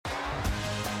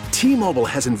T-Mobile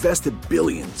has invested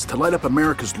billions to light up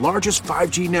America's largest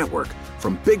 5G network,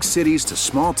 from big cities to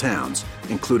small towns,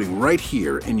 including right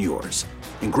here in yours.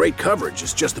 And great coverage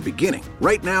is just the beginning.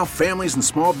 Right now, families and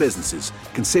small businesses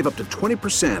can save up to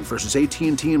 20% versus AT&T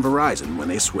and Verizon when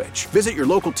they switch. Visit your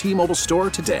local T-Mobile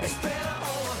store today.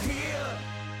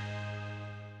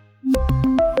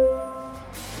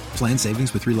 Plan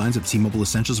savings with 3 lines of T-Mobile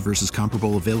Essentials versus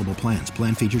comparable available plans.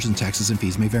 Plan features and taxes and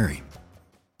fees may vary.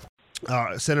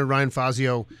 Senator Ryan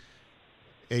Fazio,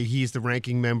 he's the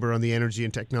ranking member on the Energy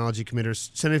and Technology Committee.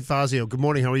 Senator Fazio, good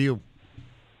morning. How are you?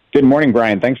 Good morning,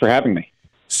 Brian. Thanks for having me.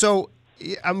 So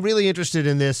I'm really interested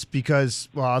in this because,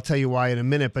 well, I'll tell you why in a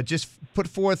minute, but just put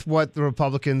forth what the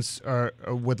Republicans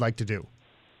would like to do.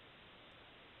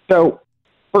 So,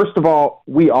 first of all,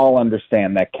 we all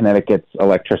understand that Connecticut's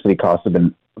electricity costs have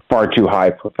been far too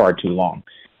high for far too long.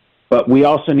 But we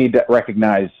also need to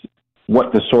recognize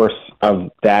what the source of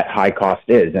that high cost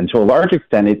is. And to a large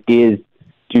extent, it is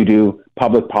due to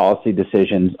public policy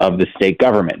decisions of the state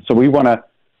government. So we want to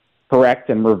correct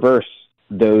and reverse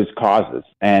those causes.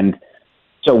 And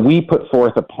so we put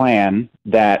forth a plan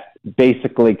that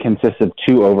basically consists of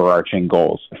 2 overarching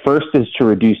goals. First is to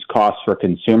reduce costs for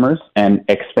consumers and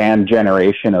expand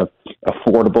generation of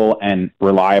affordable and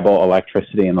reliable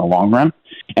electricity in the long run.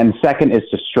 And second is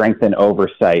to strengthen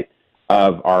oversight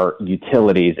of our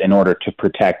utilities in order to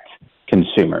protect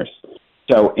consumers.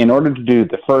 So in order to do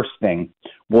the first thing,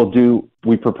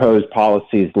 we propose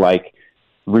policies like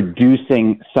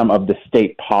reducing some of the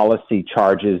state policy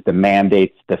charges, the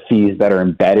mandates, the fees that are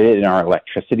embedded in our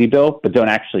electricity bill, but don't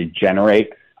actually generate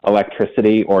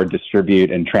electricity or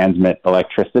distribute and transmit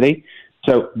electricity.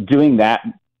 So doing that,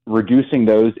 reducing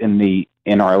those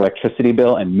in our electricity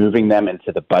bill and moving them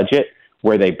into the budget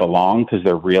where they belong, because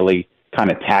they're really kind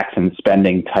of tax and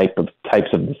spending types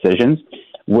of decisions,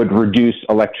 would reduce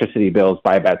electricity bills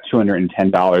by about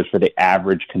 $210 for the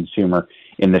average consumer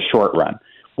in the short run.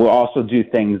 We'll also do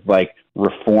things like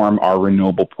reform our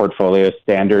renewable portfolio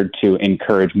standard to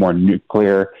encourage more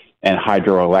nuclear and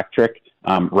hydroelectric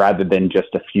rather than just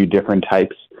a few different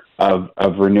types of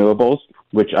renewables,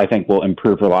 which I think will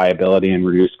improve reliability and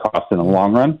reduce costs in the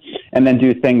long run. And then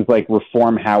do things like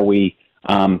reform how we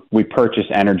purchase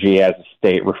energy as a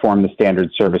state, reform the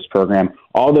standard service program.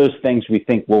 All those things we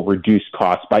think will reduce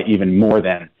costs by even more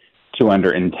than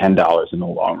 $210 in the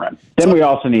long run. Then we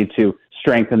also need to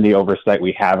strengthen the oversight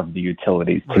we have of the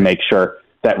utilities to make sure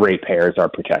that ratepayers are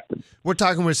protected. We're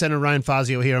talking with Senator Ryan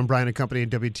Fazio here on Brian and Company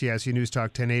and WTSU News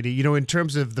Talk 1080. You know, in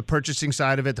terms of the purchasing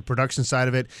side of it, the production side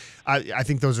of it, I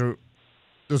think those are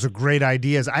great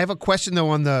ideas. I have a question though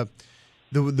on the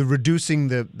reducing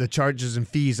the charges and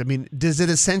fees. I mean, does it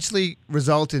essentially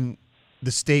result in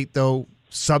the state though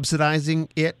subsidizing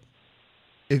it?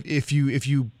 If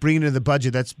you bring it into the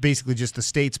budget, that's basically just the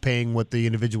state's paying what the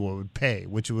individual would pay,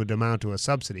 which would amount to a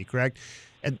subsidy, correct?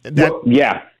 And that, well,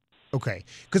 yeah. Okay.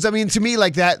 Because, I mean, to me,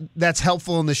 like that's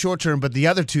helpful in the short term, but the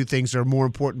other 2 things are more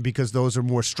important because those are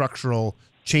more structural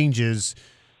changes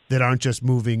that aren't just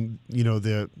moving, you know,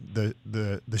 the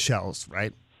shells,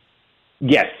 right?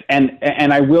 Yes. And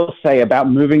I will say about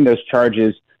moving those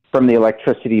charges from the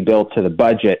electricity bill to the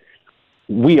budget,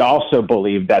 we also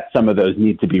believe that some of those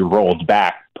need to be rolled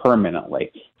back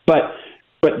permanently. But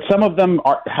some of them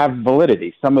have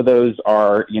validity. Some of those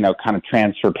are, you know, kind of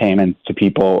transfer payments to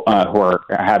people who are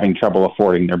having trouble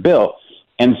affording their bill.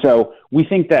 And so we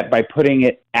think that by putting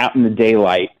it out in the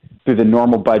daylight through the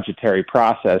normal budgetary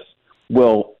process,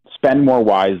 we'll spend more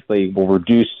wisely, we'll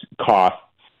reduce costs.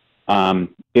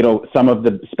 Some of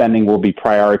the spending will be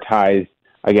prioritized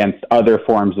against other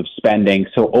forms of spending.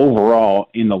 So overall,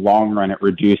 in the long run, it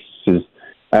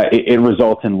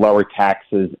results in lower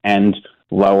taxes and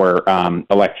lower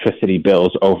electricity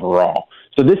bills overall.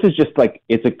 So this is just like,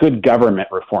 it's a good government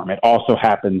reform. It also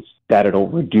happens that it'll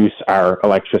reduce our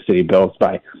electricity bills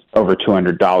by over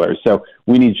 $200. So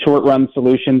we need short-run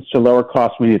solutions to lower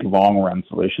costs. We need long-run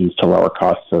solutions to lower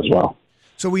costs as well.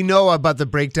 So we know about the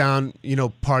breakdown, you know,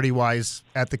 party-wise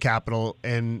at the Capitol,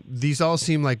 and these all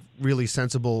seem like really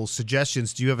sensible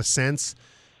suggestions. Do you have a sense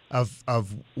of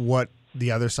what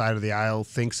the other side of the aisle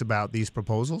thinks about these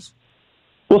proposals?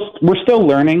 Well, we're still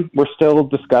learning. We're still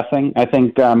discussing. I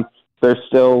think they're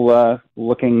still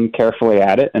looking carefully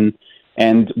at it,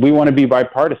 and we want to be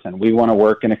bipartisan. We want to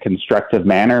work in a constructive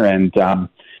manner,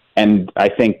 and I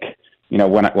think, you know,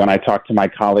 when I talk to my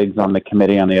colleagues on the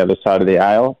committee on the other side of the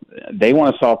aisle, they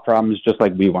want to solve problems just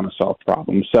like we want to solve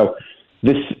problems. So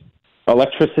this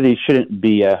electricity shouldn't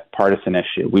be a partisan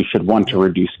issue. We should want to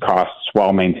reduce costs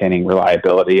while maintaining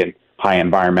reliability and high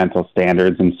environmental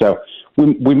standards. And so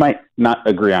we might not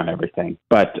agree on everything,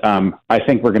 but I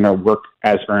think we're going to work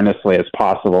as earnestly as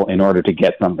possible in order to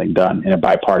get something done in a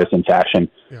bipartisan fashion.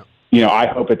 Yeah. I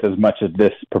hope it's as much of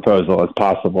this proposal as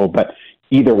possible, but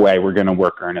either way, we're going to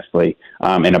work earnestly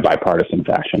in a bipartisan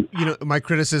fashion. My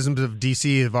criticisms of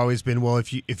DC have always been, well,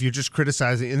 if you're just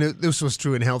criticizing, and this was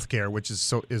true in healthcare, which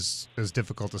is as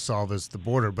difficult to solve as the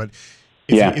border, but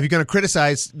if you're going to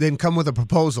criticize, then come with a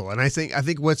proposal. And I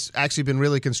think what's actually been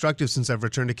really constructive since I've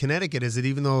returned to Connecticut is that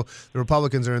even though the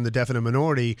Republicans are in the definite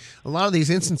minority, a lot of these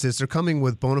instances they're coming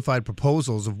with bona fide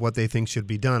proposals of what they think should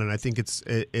be done, and I think it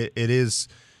is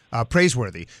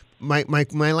praiseworthy. My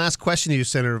last question to you,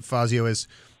 Senator Fazio, is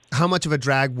how much of a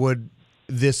drag would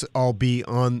this all be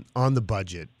on the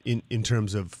budget in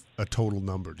terms of a total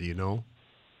number? Do you know?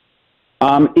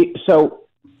 So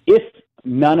if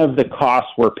none of the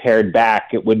costs were pared back,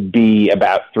 it would be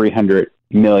about $300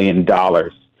 million.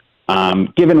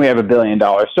 Given we have $1 billion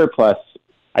surplus,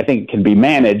 I think it can be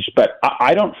managed, but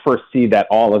I don't foresee that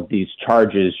all of these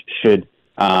charges should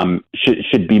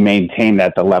be maintained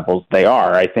at the levels they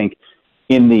are. I think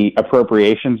in the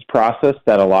appropriations process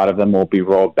that a lot of them will be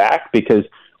rolled back, because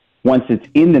once it's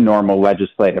in the normal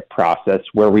legislative process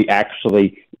where we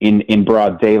actually in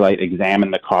broad daylight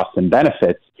examine the costs and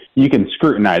benefits, you can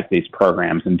scrutinize these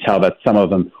programs and tell that some of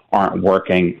them aren't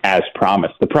working as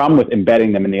promised. The problem with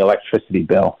embedding them in the electricity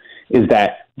bill is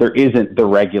that there isn't the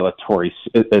regular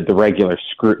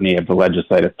scrutiny of the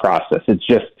legislative process. It's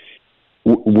just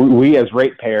we as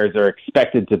ratepayers are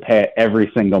expected to pay it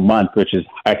every single month, which is,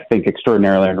 I think,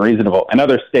 extraordinarily unreasonable. And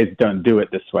other states don't do it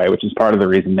this way, which is part of the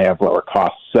reason they have lower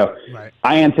costs. So right.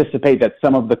 I anticipate that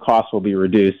some of the costs will be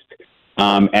reduced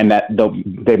and that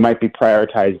they might be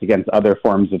prioritized against other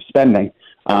forms of spending.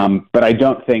 But I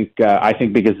don't think, I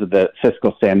think because of the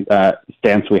fiscal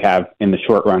stance we have in the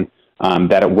short run,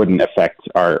 that it wouldn't affect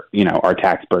our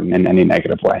tax burden in any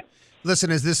negative way.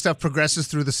 Listen, as this stuff progresses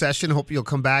through the session, hope you'll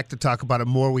come back to talk about it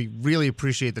more. We really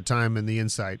appreciate the time and the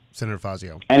insight, Senator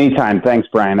Fazio. Anytime. Thanks,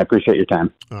 Brian. I appreciate your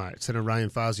time. All right. Senator Ryan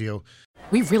Fazio.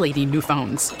 We really need new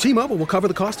phones. T-Mobile will cover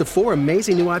the cost of 4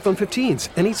 amazing new iPhone 15s,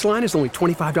 and each line is only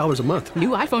 $25 a month. New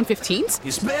iPhone 15s?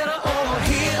 It's better over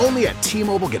here. Only at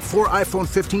T-Mobile, get 4 iPhone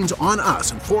 15s on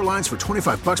us and 4 lines for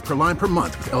 $25 per line per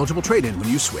month with eligible trade-in when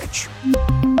you switch.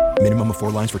 Minimum of 4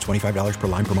 lines for $25 per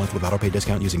line per month with autopay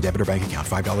discount using debit or bank account.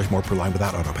 $5 more per line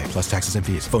without autopay, plus taxes and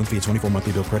fees. Phone fee at 24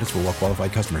 monthly bill credits for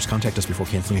well-qualified customers. Contact us before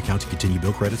canceling account to continue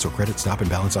bill credits or credit stop and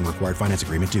balance on required finance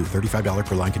agreement due. $35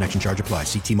 per line connection charge applies.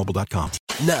 See T-Mobile.com.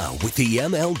 Now, with the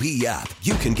MLB app,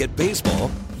 you can get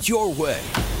baseball your way.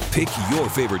 Pick your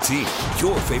favorite team,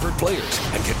 your favorite players,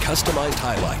 and get customized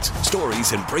highlights,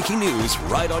 stories, and breaking news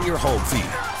right on your home feed.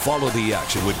 Follow the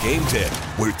action with Game Day,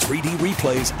 where 3D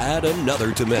replays add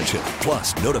another dimension.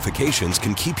 Plus, notifications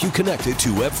can keep you connected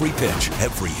to every pitch,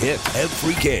 every hit,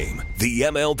 every game. The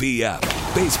MLB app.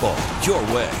 Baseball your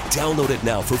way. Download it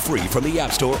now for free from the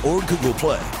App Store or Google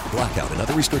Play. Blackout and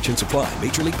other restrictions apply.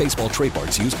 Major League Baseball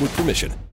trademarks used with permission.